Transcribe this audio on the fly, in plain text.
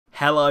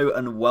Hello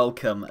and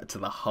welcome to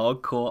the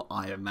Hardcore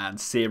Iron Man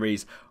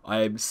series. I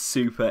am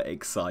super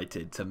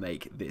excited to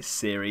make this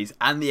series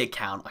and the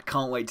account. I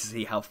can't wait to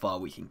see how far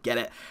we can get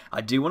it.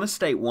 I do want to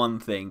state one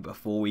thing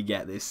before we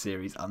get this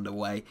series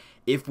underway.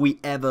 If we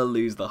ever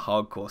lose the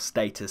Hardcore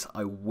status,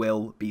 I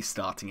will be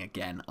starting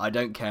again. I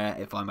don't care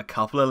if I'm a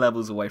couple of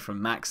levels away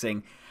from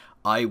maxing.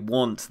 I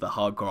want the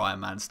Hardcore Iron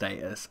Man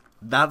status.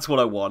 That's what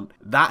I want.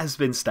 That has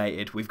been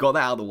stated. We've got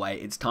that out of the way.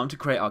 It's time to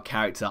create our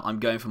character. I'm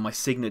going for my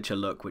signature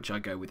look, which I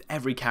go with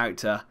every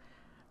character.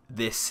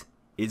 This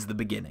is the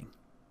beginning.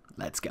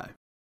 Let's go.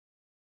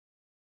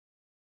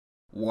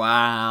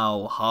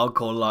 Wow,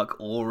 hardcore luck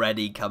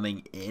already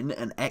coming in.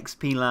 An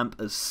XP lamp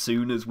as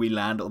soon as we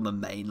land on the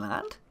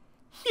mainland.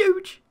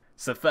 Huge.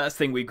 So first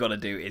thing we've got to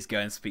do is go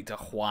and speak to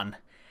Juan,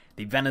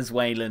 the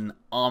Venezuelan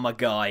armor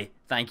guy.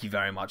 Thank you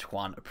very much,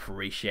 Juan.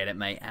 Appreciate it,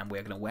 mate. And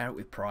we're going to wear it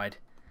with pride.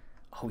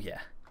 Oh yeah,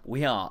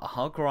 we are a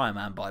Hardcore Iron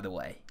Man, by the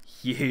way.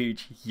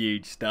 Huge,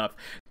 huge stuff.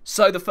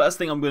 So the first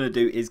thing I'm going to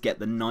do is get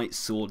the Knight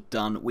Sword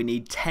done. We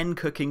need 10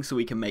 cooking so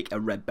we can make a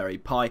red berry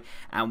pie,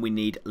 and we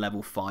need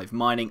level 5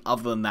 mining.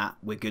 Other than that,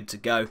 we're good to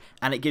go.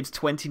 And it gives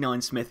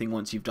 29 smithing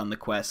once you've done the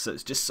quest, so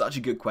it's just such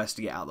a good quest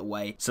to get out of the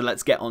way. So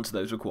let's get onto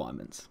those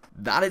requirements.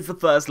 That is the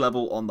first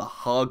level on the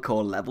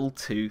Hardcore level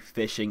 2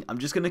 fishing. I'm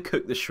just going to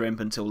cook the shrimp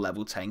until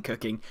level 10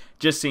 cooking.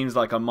 Just seems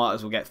like I might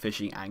as well get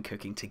fishing and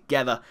cooking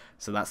together,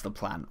 so that's the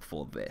plan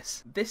for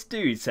this. This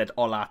dude said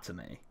hola to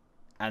me.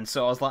 And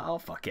so I was like, oh,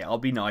 fuck it, I'll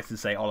be nice and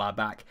say hola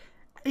back.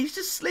 And he's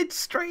just slid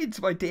straight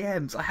into my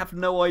DMs. I have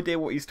no idea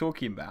what he's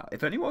talking about.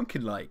 If anyone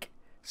can, like,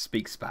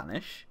 speak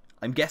Spanish,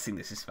 I'm guessing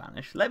this is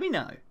Spanish, let me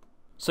know.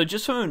 So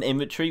just from an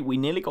inventory, we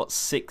nearly got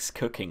 6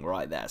 cooking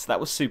right there. So that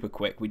was super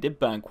quick. We did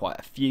burn quite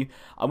a few.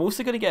 I'm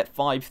also going to get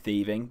 5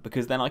 thieving,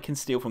 because then I can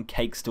steal from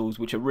cake stalls,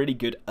 which are really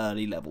good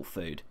early level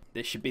food.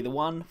 This should be the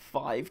one.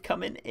 5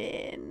 coming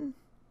in.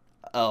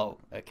 Oh,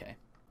 okay.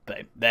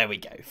 Boom. There we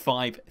go.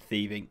 5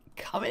 thieving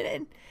coming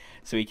in.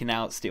 So we can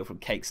now steal from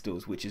cake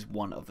stalls, which is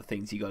one of the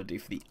things you got to do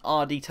for the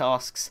RD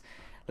tasks.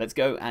 Let's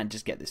go and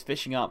just get this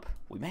fishing up.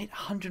 We made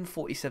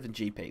 147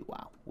 GP.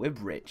 Wow, we're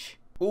rich.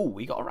 Oh,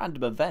 we got a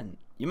random event.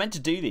 You're meant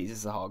to do these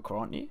as a hardcore,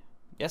 aren't you?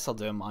 Yes, I'll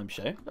do a mime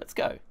show. Let's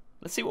go.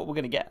 Let's see what we're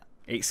going to get.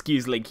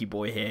 Excuse Linky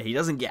Boy here. He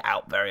doesn't get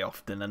out very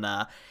often,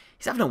 and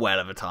he's having a whale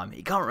of a time.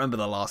 He can't remember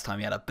the last time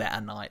he had a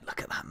better night.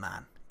 Look at that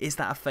man. Is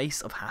that a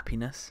face of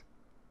happiness?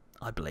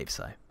 I believe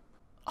so.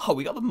 Oh,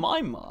 we got the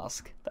mime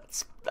mask.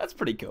 That's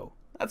pretty cool.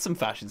 That's some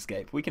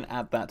fashionscape. We can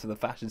add that to the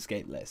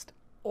fashionscape list.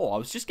 Oh, I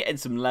was just getting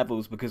some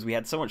levels because we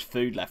had so much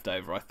food left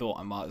over. I thought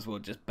I might as well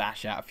just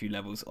bash out a few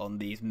levels on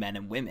these men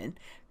and women.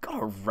 Got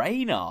a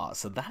rain art,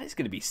 so that is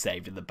going to be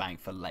saved in the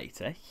bank for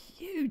later.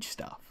 Huge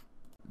stuff.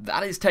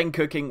 That is 10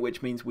 cooking,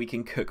 which means we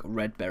can cook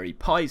red berry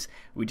pies.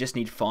 We just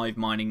need 5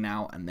 mining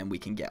now, and then we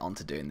can get on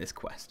to doing this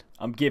quest.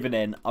 I'm giving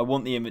in. I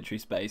want the inventory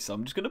space, so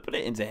I'm just going to put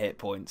it into hit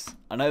points.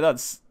 I know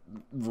that's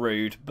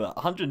rude, but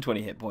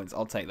 120 hit points,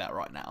 I'll take that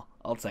right now.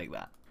 I'll take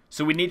that.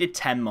 So we needed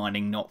 10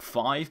 mining, not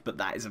 5, but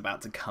that is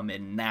about to come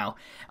in now.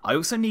 I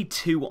also need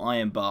 2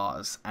 iron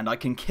bars, and I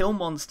can kill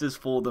monsters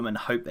for them and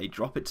hope they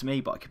drop it to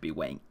me, but I could be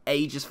waiting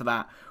ages for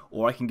that,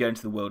 or I can go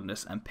into the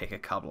wilderness and pick a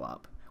couple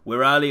up.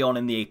 We're early on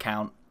in the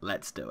account,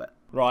 let's do it.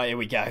 Right, here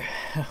we go.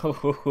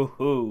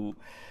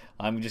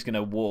 I'm just going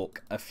to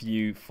walk a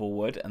few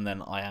forward, and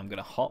then I am going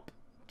to hop,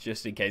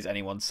 just in case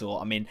anyone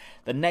saw. I mean,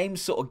 the name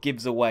sort of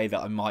gives away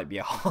that I might be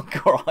a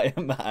hardcore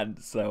Iron Man,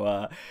 so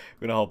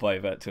we're going to hop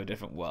over to a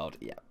different world.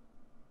 Yeah.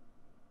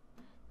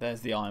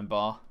 There's the iron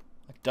bar.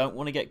 I don't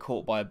want to get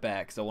caught by a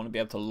bear because I want to be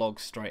able to log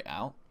straight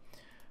out.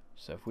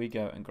 So if we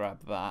go and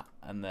grab that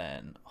and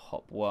then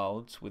hop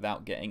worlds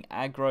without getting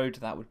aggroed,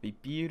 that would be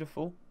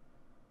beautiful.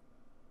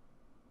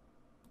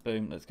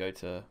 Boom, let's go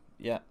to,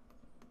 yeah.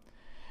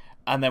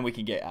 And then we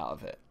can get out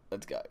of it.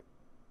 Let's go.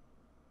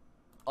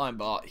 Iron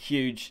bar,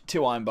 huge.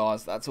 2 iron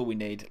bars, that's all we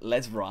need.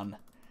 Let's run.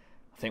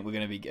 I think we're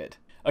going to be good.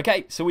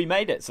 Okay, so we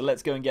made it. So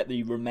let's go and get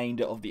the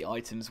remainder of the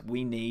items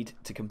we need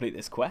to complete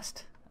this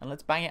quest. And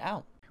let's bang it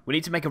out. We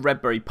need to make a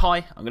red berry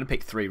pie. I'm going to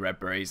pick 3 red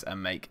berries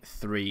and make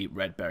 3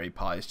 red berry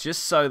pies,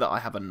 just so that I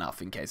have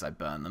enough in case I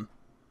burn them.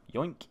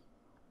 Yoink.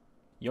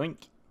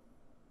 Yoink.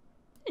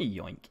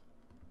 Yoink.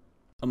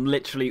 I'm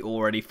literally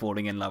already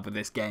falling in love with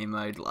this game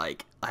mode.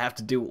 Like, I have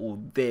to do all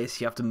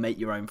this. You have to make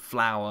your own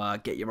flour,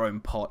 get your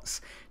own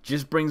pots.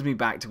 Just brings me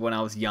back to when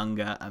I was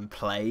younger and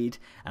played.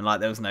 And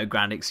like, there was no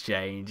grand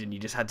exchange. And you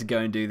just had to go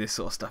and do this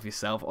sort of stuff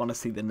yourself.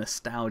 Honestly, the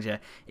nostalgia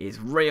is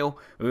real.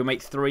 We're going to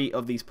make 3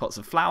 of these pots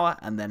of flour.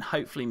 And then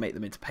hopefully make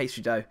them into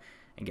pastry dough.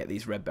 And get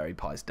these red berry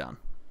pies done.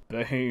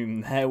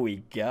 Boom, there we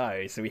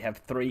go. So we have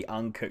 3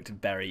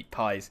 uncooked berry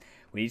pies.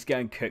 We need to go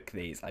and cook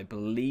these. I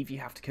believe you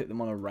have to cook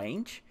them on a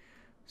range.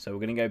 So we're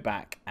going to go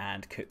back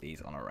and cook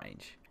these on a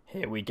range.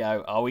 Here we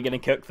go. Are we going to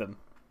cook them?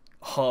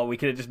 Oh, we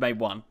could have just made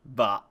 1.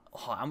 But,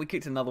 oh, and we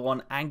cooked another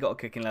one and got a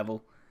cooking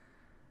level.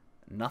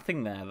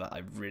 Nothing there that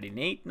I really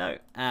need. No.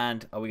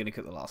 And are we going to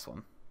cook the last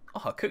one?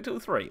 Oh, I cooked all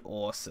 3.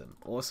 Awesome.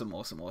 Awesome,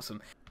 awesome, awesome.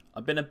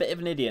 I've been a bit of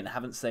an idiot and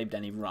haven't saved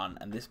any run.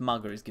 And this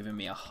mugger is giving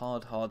me a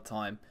hard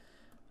time.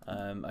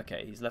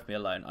 Okay, he's left me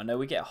alone. I know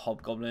we get a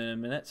hobgoblin in a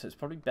minute, so it's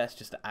probably best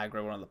just to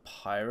aggro one of the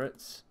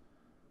pirates.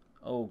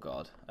 Oh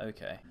god,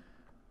 okay.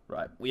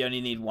 Right, we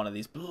only need one of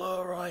these.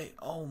 Blurite!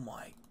 Oh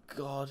my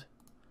god.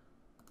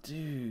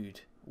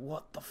 Dude,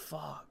 what the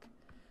fuck?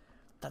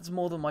 That's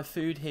more than my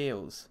food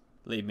heals.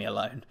 Leave me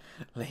alone.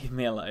 Leave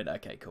me alone.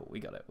 Okay, cool. We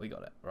got it. We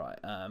got it. Right.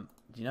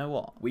 You know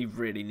what? We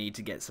really need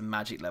to get some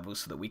magic levels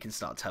so that we can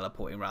start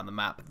teleporting around the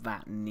map.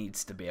 That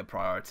needs to be a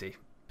priority.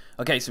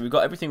 Okay, so we've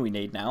got everything we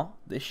need now.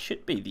 This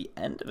should be the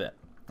end of it.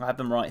 I have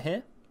them right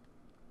here.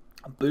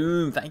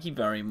 Boom. Thank you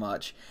very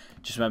much.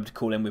 Just remember to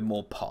call in with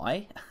more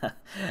pie.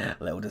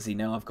 Little does he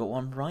know I've got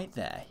one right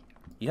there.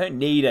 You don't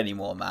need any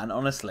more, man.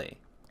 Honestly.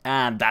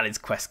 And that is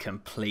quest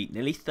complete.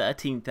 Nearly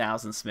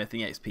 13,000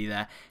 smithing XP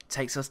there.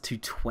 Takes us to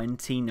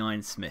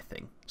 29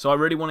 smithing. So I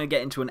really want to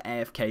get into an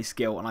AFK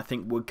skill, and I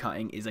think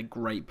woodcutting is a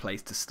great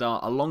place to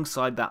start.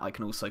 Alongside that, I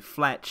can also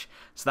fletch.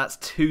 So that's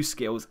 2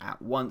 skills at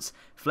once.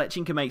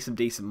 Fletching can make some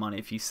decent money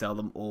if you sell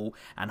them all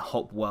and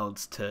hop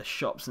worlds to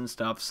shops and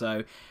stuff.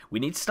 So we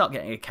need to start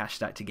getting a cash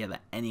stack together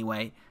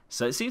anyway.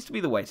 So it seems to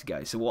be the way to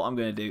go. So what I'm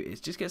going to do is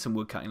just get some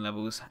woodcutting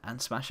levels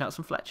and smash out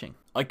some fletching.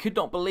 I could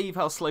not believe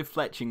how slow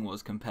fletching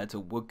was compared to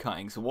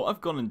woodcutting. So what I've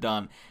gone and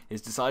done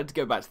is decided to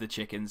go back to the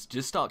chickens,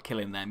 just start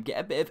killing them, get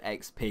a bit of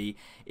XP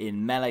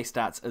in melee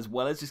stats as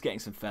well as just getting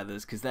some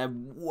feathers because they're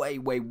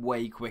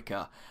way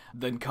quicker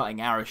than cutting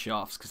arrow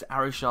shafts because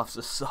arrow shafts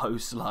are so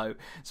slow.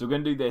 So we're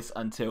going to do this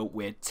until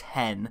we're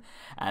 10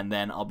 and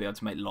then I'll be able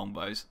to make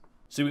longbows.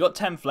 So we got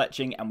 10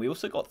 fletching and we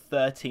also got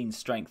 13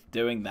 strength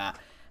doing that.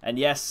 And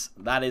yes,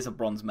 that is a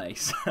bronze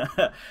mace.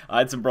 I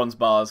had some bronze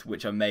bars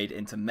which I made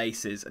into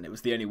maces and it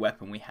was the only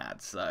weapon we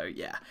had, so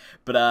yeah.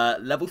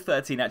 But level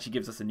 13 actually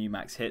gives us a new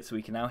max hit, so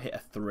we can now hit a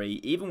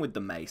 3, even with the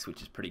mace,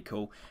 which is pretty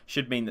cool.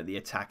 Should mean that the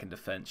attack and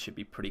defense should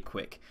be pretty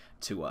quick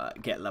to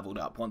get leveled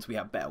up once we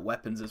have better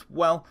weapons as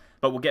well.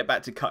 But we'll get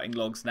back to cutting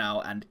logs now,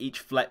 and each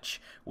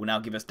fletch will now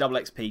give us double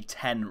XP,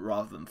 10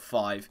 rather than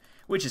 5,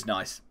 which is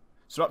nice.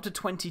 So we're up to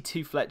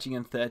 22 fletching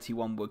and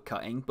 31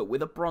 woodcutting, but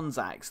with a bronze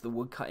axe, the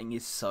woodcutting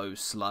is so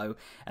slow,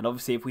 and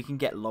obviously if we can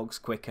get logs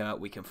quicker,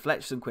 we can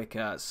fletch them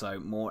quicker, so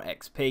more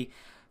XP.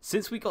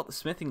 Since we got the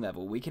smithing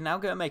level, we can now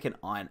go and make an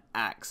iron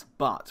axe,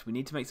 but we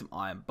need to make some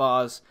iron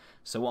bars.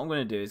 So what I'm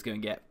going to do is go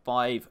and get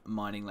 5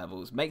 mining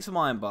levels, make some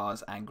iron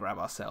bars, and grab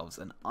ourselves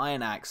an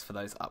iron axe for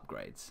those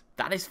upgrades.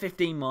 That is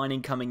 15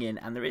 mining coming in,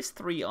 and there is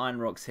 3 iron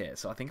rocks here,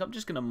 so I think I'm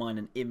just going to mine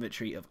an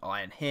inventory of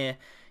iron here.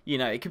 You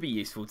know, it could be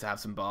useful to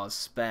have some bars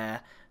spare,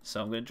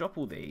 so I'm going to drop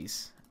all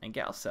these and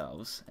get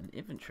ourselves an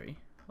inventory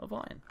of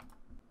iron.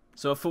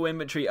 So a full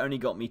inventory only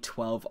got me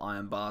 12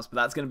 iron bars, but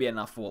that's going to be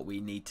enough for what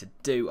we need to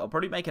do. I'll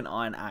probably make an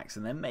iron axe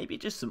and then maybe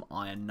just some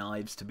iron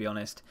knives, to be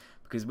honest,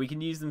 because we can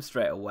use them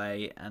straight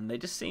away, and they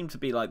just seem to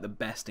be like the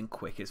best and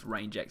quickest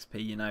range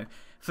XP, you know,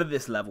 for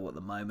this level at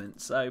the moment.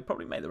 So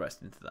probably make the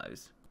rest into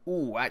those.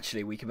 Ooh,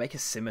 actually, we can make a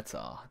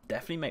scimitar.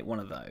 Definitely make one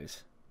of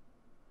those.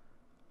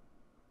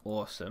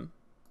 Awesome.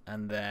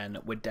 And then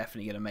we're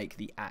definitely going to make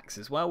the axe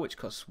as well, which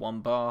costs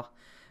 1 bar.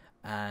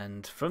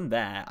 And from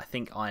there, I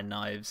think iron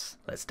knives.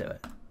 Let's do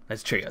it.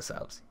 Let's treat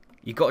ourselves.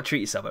 You've got to treat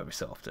yourself every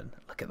so often.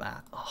 Look at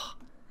that. Oh.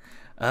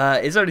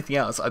 Is there anything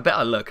else? I bet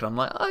I look and I'm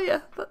like, oh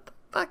yeah,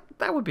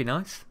 that would be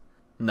nice.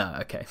 No,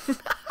 okay.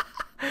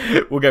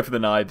 We'll go for the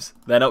knives.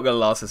 They're not going to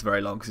last us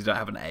very long because we don't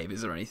have an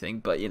Avis or anything.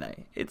 But, you know,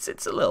 it's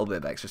a little bit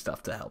of extra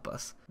stuff to help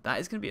us.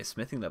 That is going to be a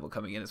smithing level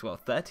coming in as well.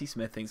 30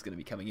 smithing is going to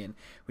be coming in,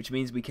 which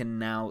means we can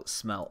now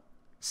smelt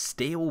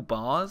steel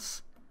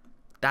bars.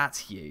 That's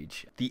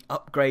huge. The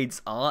upgrades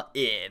are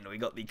in. We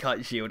got the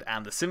kite shield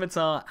and the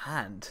scimitar,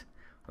 and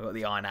we've got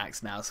the iron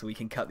axe now, so we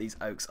can cut these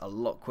oaks a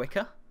lot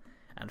quicker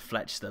and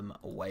fletch them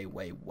way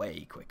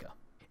quicker.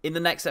 In the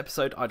next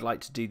episode, I'd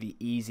like to do the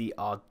Easy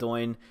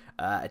Ardoin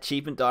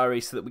achievement diary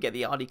so that we get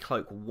the Ardy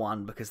Cloak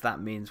 1, because that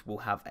means we'll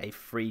have a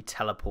free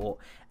teleport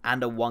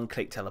and a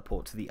one-click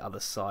teleport to the other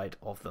side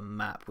of the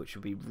map, which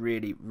will be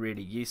really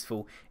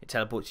useful. It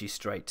teleports you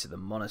straight to the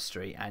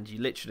monastery, and you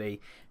literally,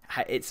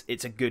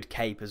 it's a good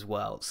cape as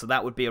well. So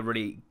that would be a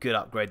really good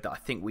upgrade that I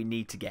think we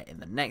need to get in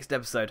the next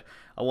episode.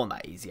 I want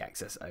that easy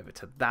access over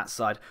to that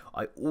side.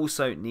 I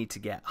also need to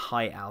get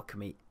high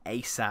alchemy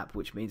ASAP,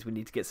 which means we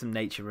need to get some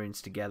nature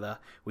runes together.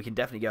 We can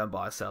definitely go and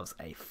buy ourselves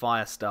a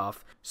fire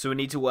staff. So we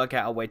need to work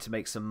out a way to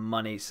make some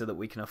money so that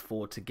we can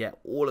afford to get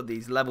all of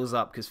these levels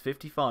up, because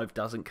 55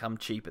 doesn't come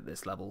cheap at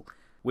this level.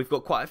 We've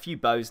got quite a few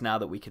bows now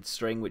that we could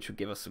string, which would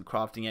give us some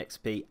crafting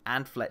XP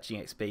and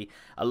fletching XP,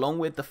 along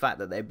with the fact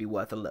that they'd be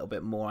worth a little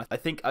bit more. I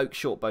think oak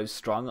short bows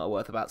strung are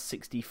worth about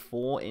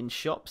 64 in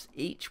shops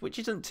each, which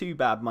isn't too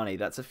bad money.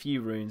 That's a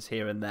few runes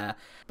here and there.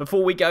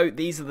 Before we go,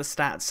 these are the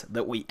stats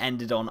that we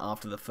ended on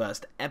after the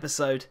first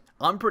episode.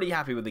 I'm pretty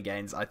happy with the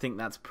gains. I think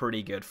that's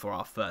pretty good for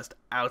our first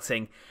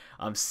outing.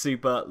 I'm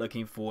super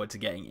looking forward to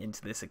getting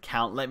into this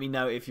account. Let me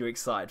know if you're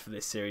excited for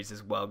this series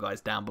as well, guys,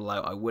 down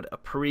below. I would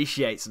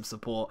appreciate some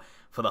support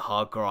for the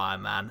Hardcore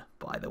Iron Man,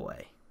 by the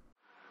way.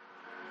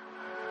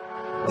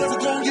 Never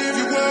gonna give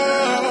you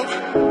up.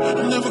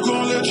 I'm never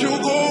gonna let you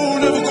go.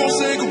 Never gonna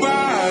say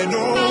goodbye,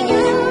 no.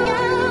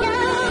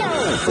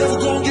 Never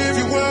gonna give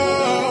you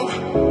up.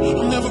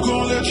 I'm never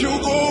gonna let you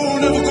go.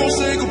 Never gonna